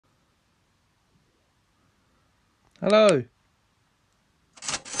Hello,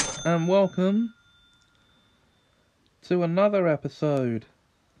 and welcome to another episode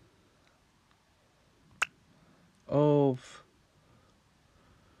of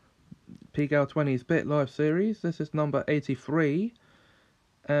PGAL20's BitLife series. This is number 83,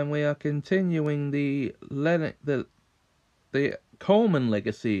 and we are continuing the Coleman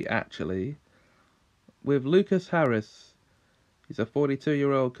legacy, actually, with Lucas Harris. He's a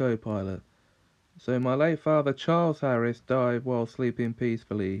 42-year-old co-pilot. So my late father Charles Harris died while sleeping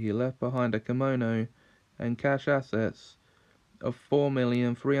peacefully. He left behind a kimono and cash assets of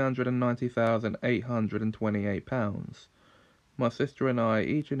 £4,390,828. My sister and I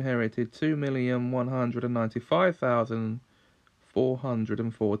each inherited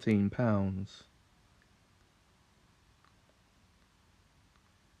 £2,195,414.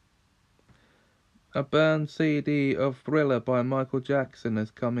 A burned CD of Thriller by Michael Jackson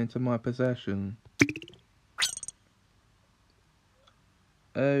has come into my possession.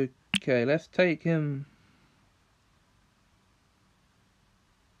 Okay, let's take him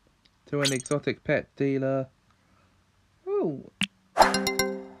to an exotic pet dealer. Oh.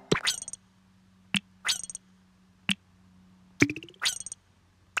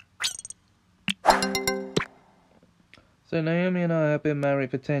 So Naomi and I have been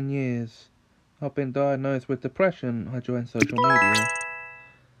married for 10 years. I've been diagnosed with depression. I joined social media.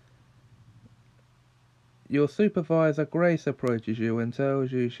 Your supervisor Grace approaches you and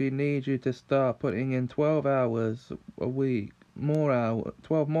tells you she needs you to start putting in 12 hours a week,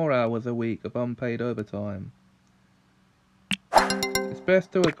 12 more hours a week of unpaid overtime. It's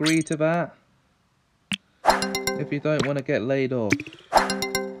best to agree to that if you don't want to get laid off.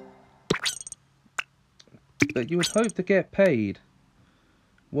 But you would hope to get paid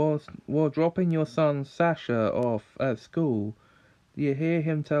while dropping your son Sasha off at school. You hear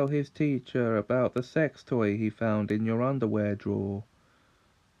him tell his teacher about the sex toy he found in your underwear drawer.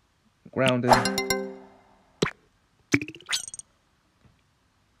 Grounding.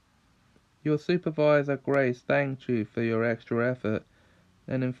 Your supervisor Grace thanked you for your extra effort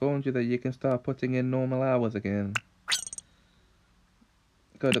and informed you that you can start putting in normal hours again.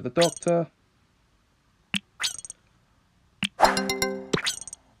 Go to the doctor.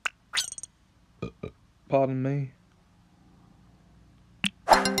 Pardon me.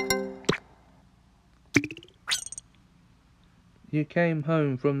 You came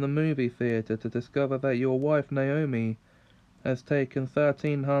home from the movie theatre to discover that your wife Naomi has taken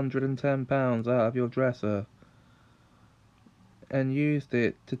 £1,310 out of your dresser and used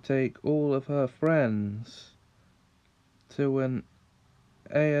it to take all of her friends to an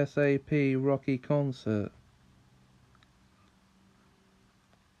ASAP Rocky concert.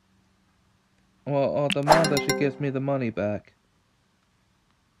 Well, I demand that she gives me the money back.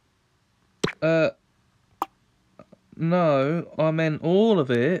 No, I meant all of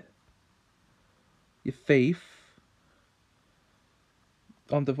it. You thief.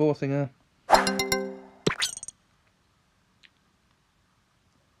 I'm divorcing her.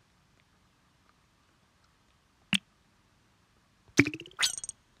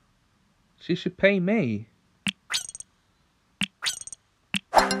 She should pay me.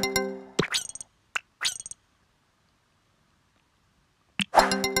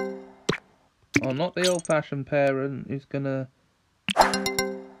 I'm not the old-fashioned parent who's gonna...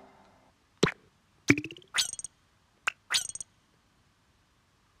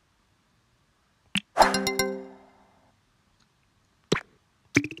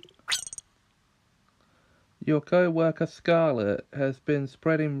 Your co-worker Scarlett has been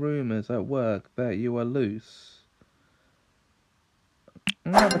spreading rumours at work that you are loose.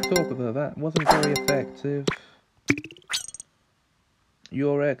 I'm gonna have a talk with her. That wasn't very effective.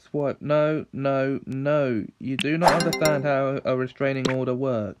 Your ex-wife... No. You do not understand how a restraining order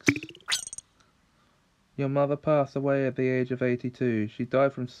works. Your mother passed away at the age of 82. She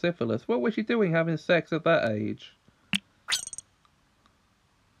died from syphilis. What was she doing having sex at that age?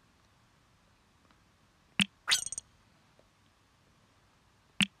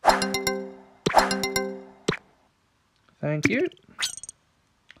 Thank you.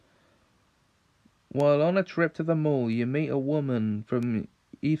 While on a trip to the mall, you meet a woman from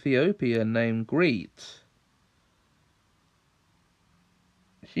Ethiopia named Greet.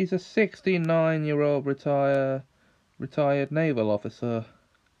 She's a 69-year-old retired naval officer.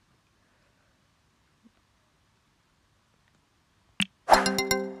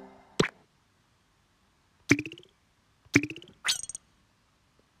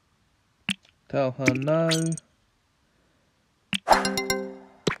 Tell her no.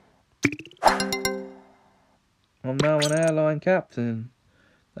 I'm now an airline captain.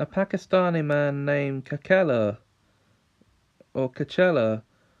 A Pakistani man named Kakela Or Coachella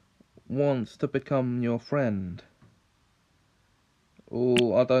wants to become your friend.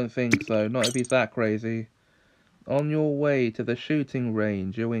 Oh, I don't think so. Not if he's that crazy. On your way to the shooting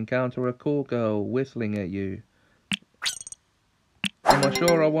range, you'll encounter a cool girl whistling at you. Am I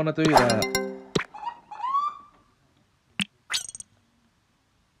sure I want to do that?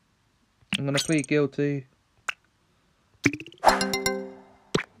 I'm gonna plead guilty.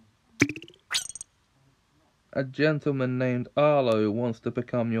 A gentleman named Arlo wants to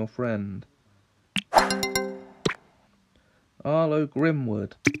become your friend. Arlo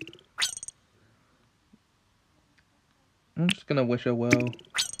Grimwood. I'm just gonna wish her well.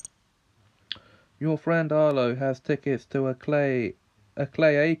 Your friend Arlo has tickets to a Clay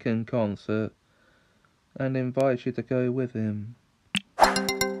Aiken concert and invites you to go with him.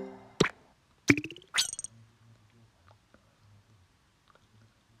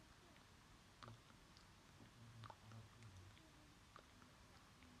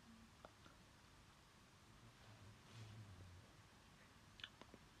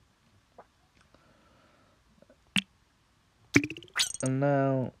 And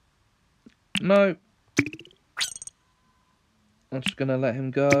now, no, I'm just gonna let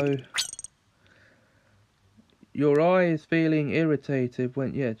him go. Your eye is feeling irritated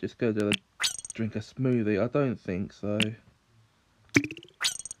when, yeah, just go to drink a smoothie. I don't think so.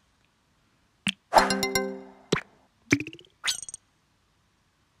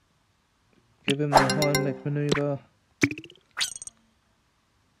 Give him the Heimlich maneuver.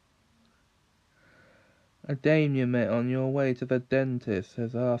 A dame you met on your way to the dentist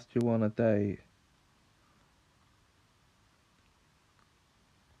has asked you on a date.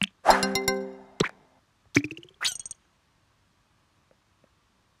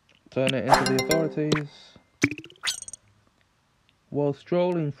 Turn it into the authorities. While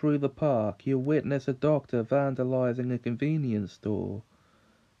strolling through the park, you witness a doctor vandalizing a convenience store.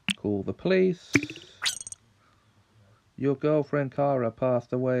 Call the police. Your girlfriend Cara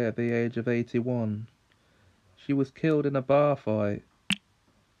passed away at the age of 81. She was killed in a bar fight.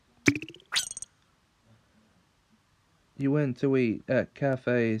 You went to eat at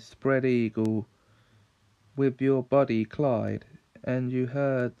Cafe Spread Eagle with your buddy Clyde, and you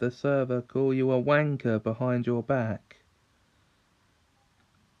heard the server call you a wanker behind your back.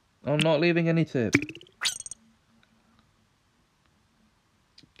 I'm not leaving any tip.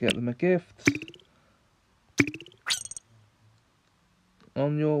 Get them a gift.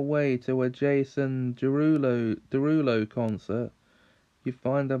 On your way to a Jason Derulo concert, you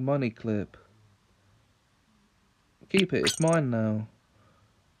find a money clip. Keep it, it's mine now.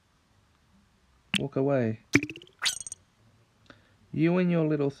 Walk away. You and your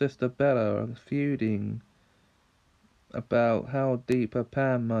little sister Bella are feuding about how deep a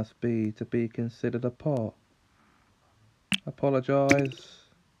pan must be to be considered a pot. Apologise.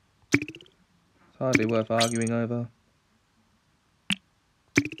 It's hardly worth arguing over.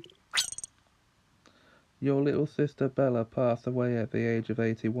 Your little sister Bella passed away at the age of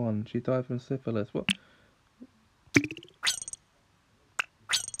 81. She died from syphilis. What?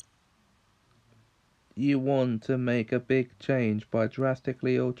 You want to make a big change by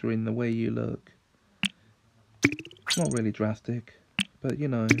drastically altering the way you look. Not really drastic, but you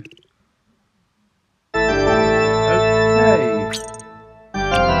know. Okay.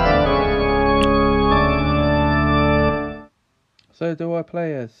 So do I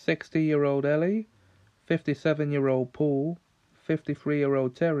play as 60-year-old Ellie, 57-year-old Paul,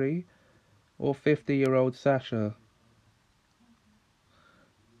 53-year-old Terry, or 50-year-old Sasha?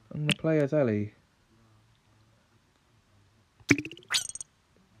 I'm gonna play as Ellie.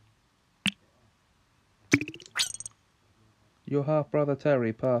 Your half-brother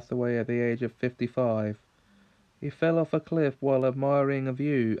Terry passed away at the age of 55. He fell off a cliff while admiring a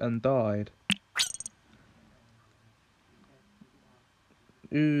view and died.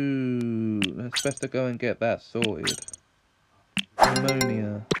 Ooh, it's best to go and get that sorted.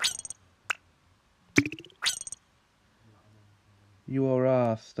 Pneumonia. You are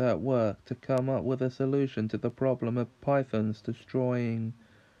asked at work to come up with a solution to the problem of pythons destroying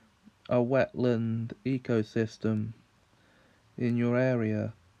a wetland ecosystem in your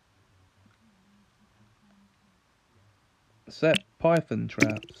area. Set python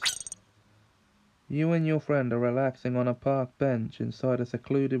traps. You and your friend are relaxing on a park bench inside a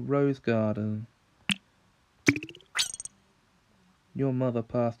secluded rose garden. Your mother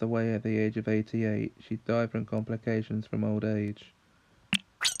passed away at the age of 88. She died from complications from old age.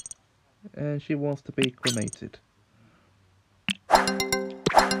 And she wants to be cremated.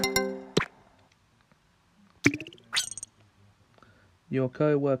 Your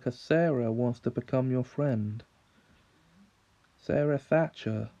co-worker Sarah wants to become your friend. Sarah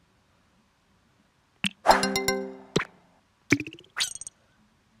Thatcher.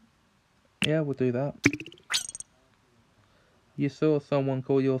 Yeah, we'll do that. You saw someone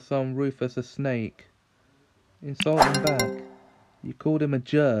call your son Rufus a snake. Insult him back. You called him a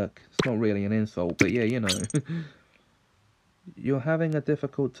jerk. It's not really an insult, but yeah, you know. You're having a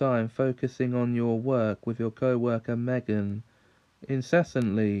difficult time focusing on your work with your co-worker Megan,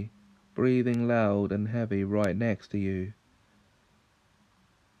 incessantly breathing loud and heavy right next to you.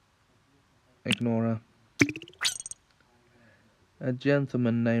 Ignore her. A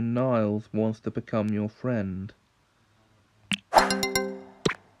gentleman named Niles wants to become your friend.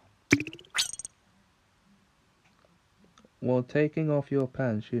 While taking off your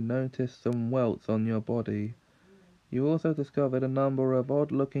pants, you noticed some welts on your body. You also discovered a number of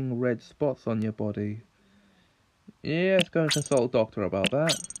odd-looking red spots on your body. Yeah, let's go and consult a doctor about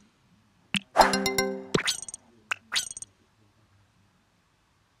that.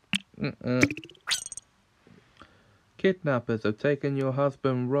 Kidnappers have taken your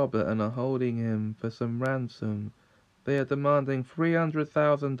husband Robert and are holding him for some ransom. They are demanding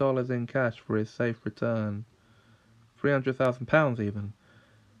 $300,000 in cash for his safe return. £300,000 even.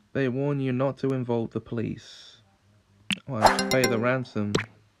 They warn you not to involve the police. Well, I have to pay the ransom.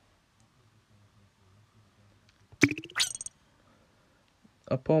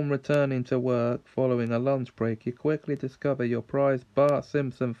 Upon returning to work following a lunch break, you quickly discover your prized Bart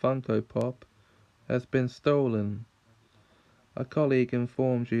Simpson Funko Pop has been stolen. A colleague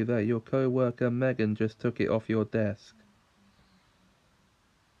informs you that your co-worker Megan just took it off your desk.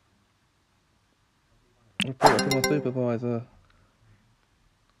 Report to my supervisor.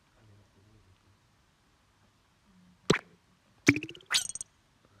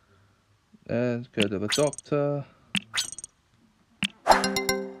 Let's go to the doctor.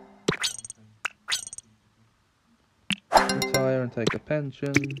 Retire and take a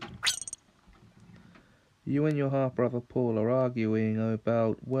pension. You and your half-brother Paul are arguing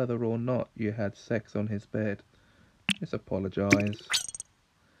about whether or not you had sex on his bed. Just apologise.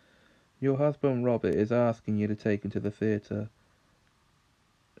 Your husband Robert is asking you to take him to the theatre.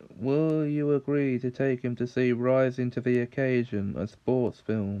 Will you agree to take him to see Rising to the Occasion, a sports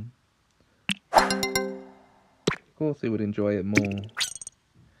film? Of course he would enjoy it more.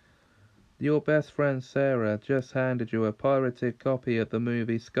 Your best friend Sarah just handed you a pirated copy of the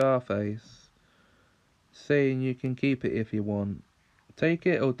movie Scarface, saying you can keep it if you want. Take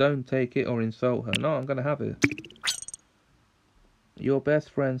it or don't take it or insult her. No, I'm gonna have it. Your best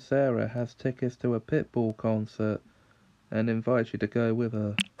friend Sarah has tickets to a Pitbull concert and invites you to go with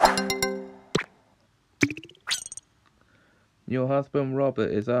her. Your husband Robert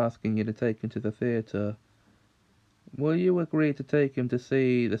is asking you to take him to the theatre. Will you agree to take him to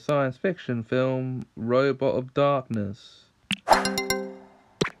see the science fiction film Robot of Darkness?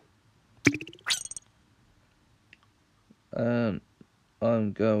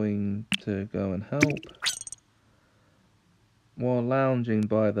 I'm going to go and help. While lounging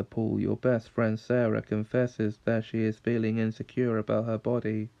by the pool, your best friend Sarah confesses that she is feeling insecure about her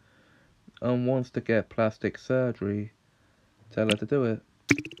body and wants to get plastic surgery. Tell her to do it.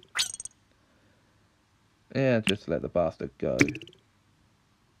 Yeah, just let the bastard go.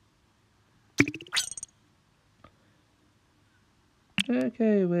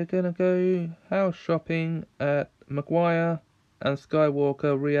 Okay, we're gonna go house shopping at Maguire and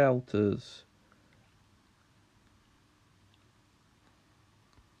Skywalker Realtors.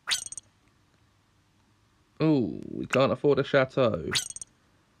 Oh, we can't afford a chateau.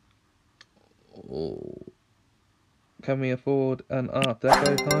 Oh. Can we afford an Art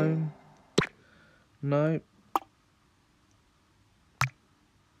Deco home? No.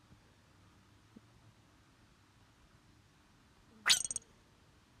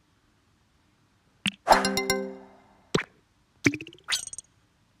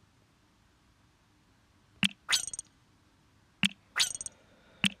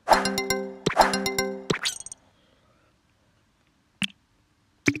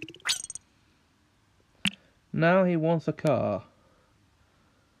 Now he wants a car.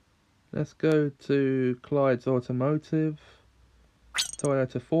 Let's go to Clyde's Automotive.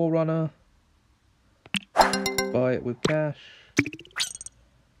 Toyota 4Runner. Buy it with cash.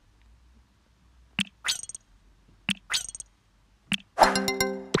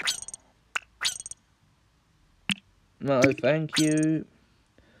 No, thank you.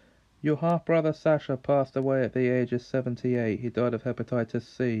 Your half-brother Sasha passed away at the age of 78. He died of hepatitis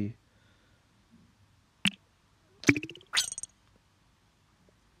C.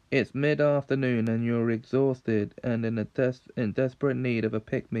 It's mid-afternoon and you're exhausted and in desperate need of a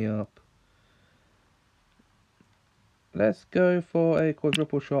pick-me-up. Let's go for a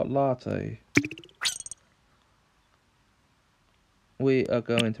quadruple shot latte. We are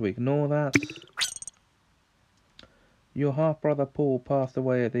going to ignore that. Your half-brother Paul passed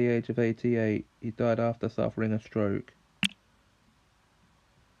away at the age of 88. He died after suffering a stroke.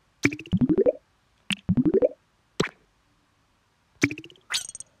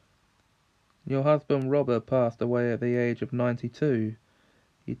 Your husband Robert passed away at the age of 92.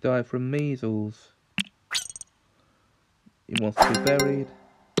 He died from measles. He wants to be buried.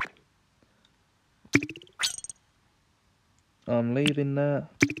 I'm leaving that.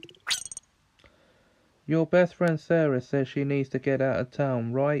 Your best friend Sarah says she needs to get out of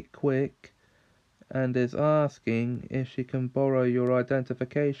town right quick and is asking if she can borrow your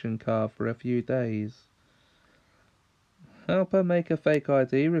identification card for a few days. Help her make a fake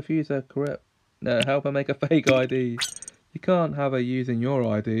ID, refuse her correct... No, help her make a fake ID. You can't have her using your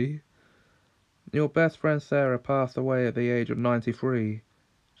ID. Your best friend Sarah passed away at the age of 93.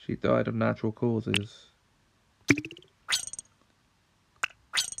 She died of natural causes.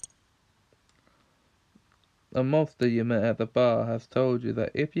 A mobster you met at the bar has told you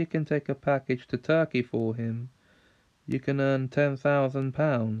that if you can take a package to Turkey for him, you can earn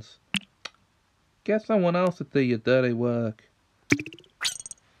 £10,000. Get someone else to do your dirty work.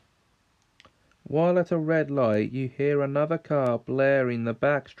 While at a red light, you hear another car blaring the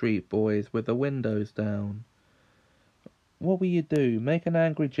Backstreet Boys with the windows down. What will you do? Make an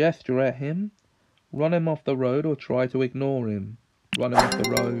angry gesture at him? Run him off the road or try to ignore him? Run him off the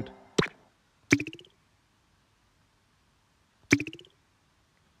road.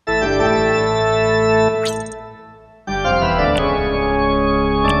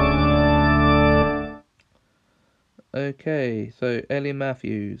 Okay, so Ellie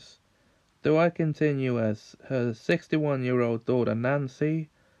Matthews. Do I continue as her 61-year-old daughter Nancy,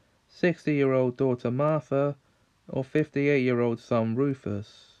 60-year-old daughter Martha, or 58-year-old son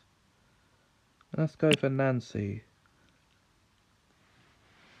Rufus? Let's go for Nancy.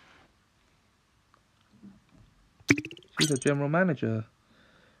 She's a general manager.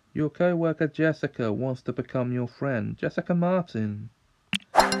 Your co-worker Jessica wants to become your friend. Jessica Martin.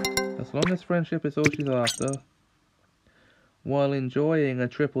 As long as friendship is all she's after. While enjoying a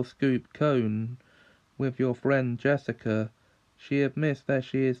triple scoop cone with your friend Jessica, she admits that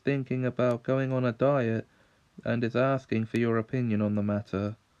she is thinking about going on a diet and is asking for your opinion on the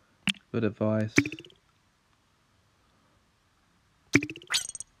matter. Good advice.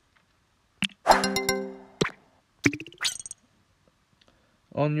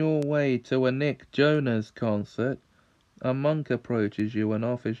 On your way to a Nick Jonas concert, a monk approaches you and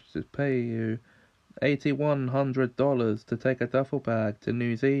offers to pay you $8,100 to take a duffel bag to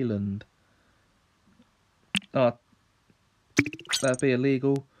New Zealand. That'd be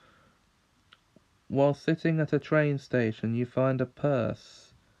illegal. While sitting at a train station, you find a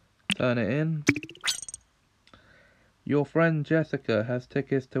purse. Turn it in. Your friend Jessica has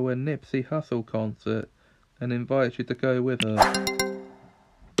tickets to a Nipsey Hussle concert and invites you to go with her.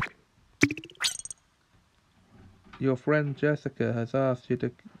 Your friend Jessica has asked you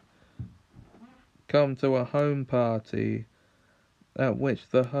to come to a home party at which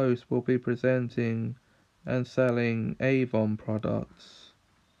the host will be presenting and selling Avon products.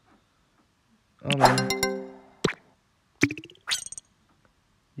 I'm in.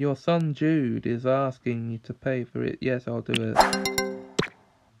 Your son Jude is asking you to pay for it. Yes, I'll do it.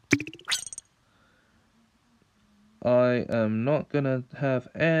 I am not gonna have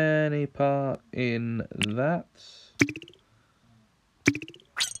any part in that.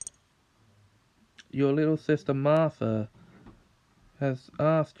 Your little sister Martha has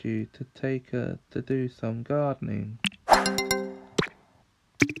asked you to take her to do some gardening.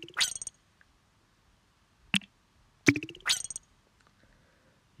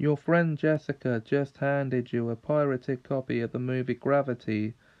 Your friend Jessica just handed you a pirated copy of the movie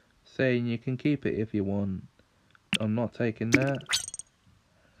Gravity, saying you can keep it if you want. I'm not taking that.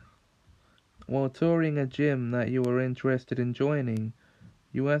 While touring a gym that you were interested in joining,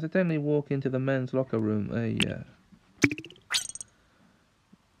 you accidentally walk into the men's locker room. Yeah.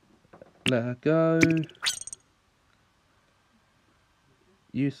 Let her go.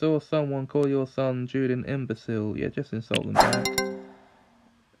 You saw someone call your son Jude an imbecile. Yeah, just insult them back.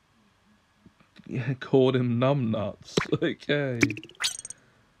 Yeah, called him numbnuts. Okay.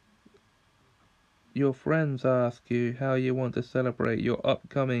 Your friends ask you how you want to celebrate your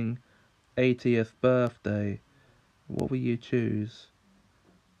upcoming 80th birthday. What will you choose?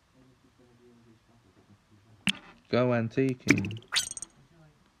 Go antiquing.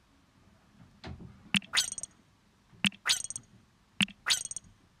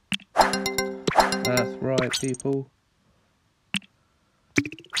 That's right, people.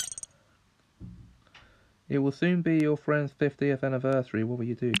 It will soon be your friend's 50th anniversary. What will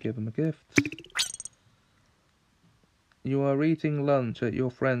you do? Give him a gift? You are eating lunch at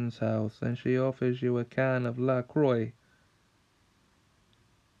your friend's house and she offers you a can of La Croix.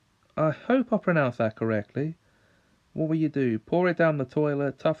 I hope I pronounced that correctly. What will you do? Pour it down the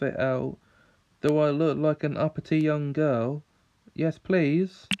toilet, tough it out. Do I look like an uppity young girl? Yes,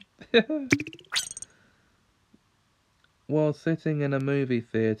 please. While sitting in a movie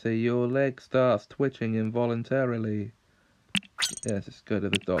theatre, your leg starts twitching involuntarily. Yes, let's go to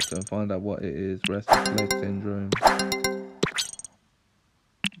the doctor and find out what it is. Restless leg syndrome.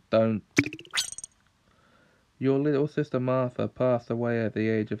 Don't. Your little sister Martha passed away at the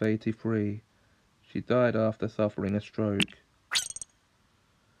age of 83. She died after suffering a stroke.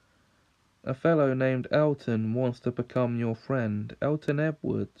 A fellow named Elton wants to become your friend. Elton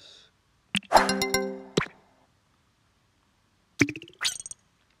Edwards.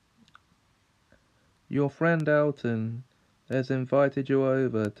 Your friend Elton has invited you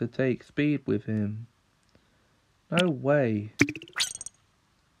over to take speed with him. No way.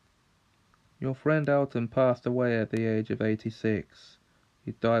 Your friend Elton passed away at the age of 86.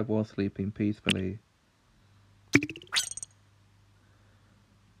 He died while sleeping peacefully.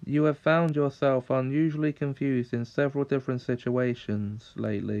 You have found yourself unusually confused in several different situations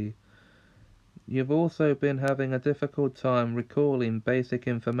lately. You've also been having a difficult time recalling basic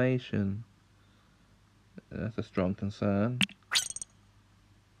information. That's a strong concern.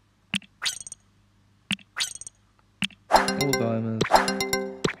 Alzheimer's.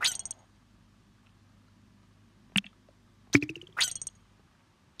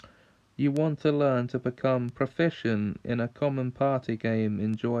 You want to learn to become proficient in a common party game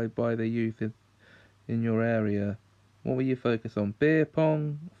enjoyed by the youth in your area. What will you focus on? Beer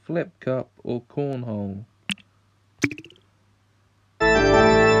pong, flip cup, or cornhole?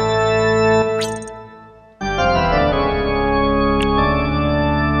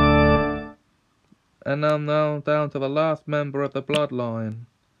 And I'm now down to the last member of the bloodline.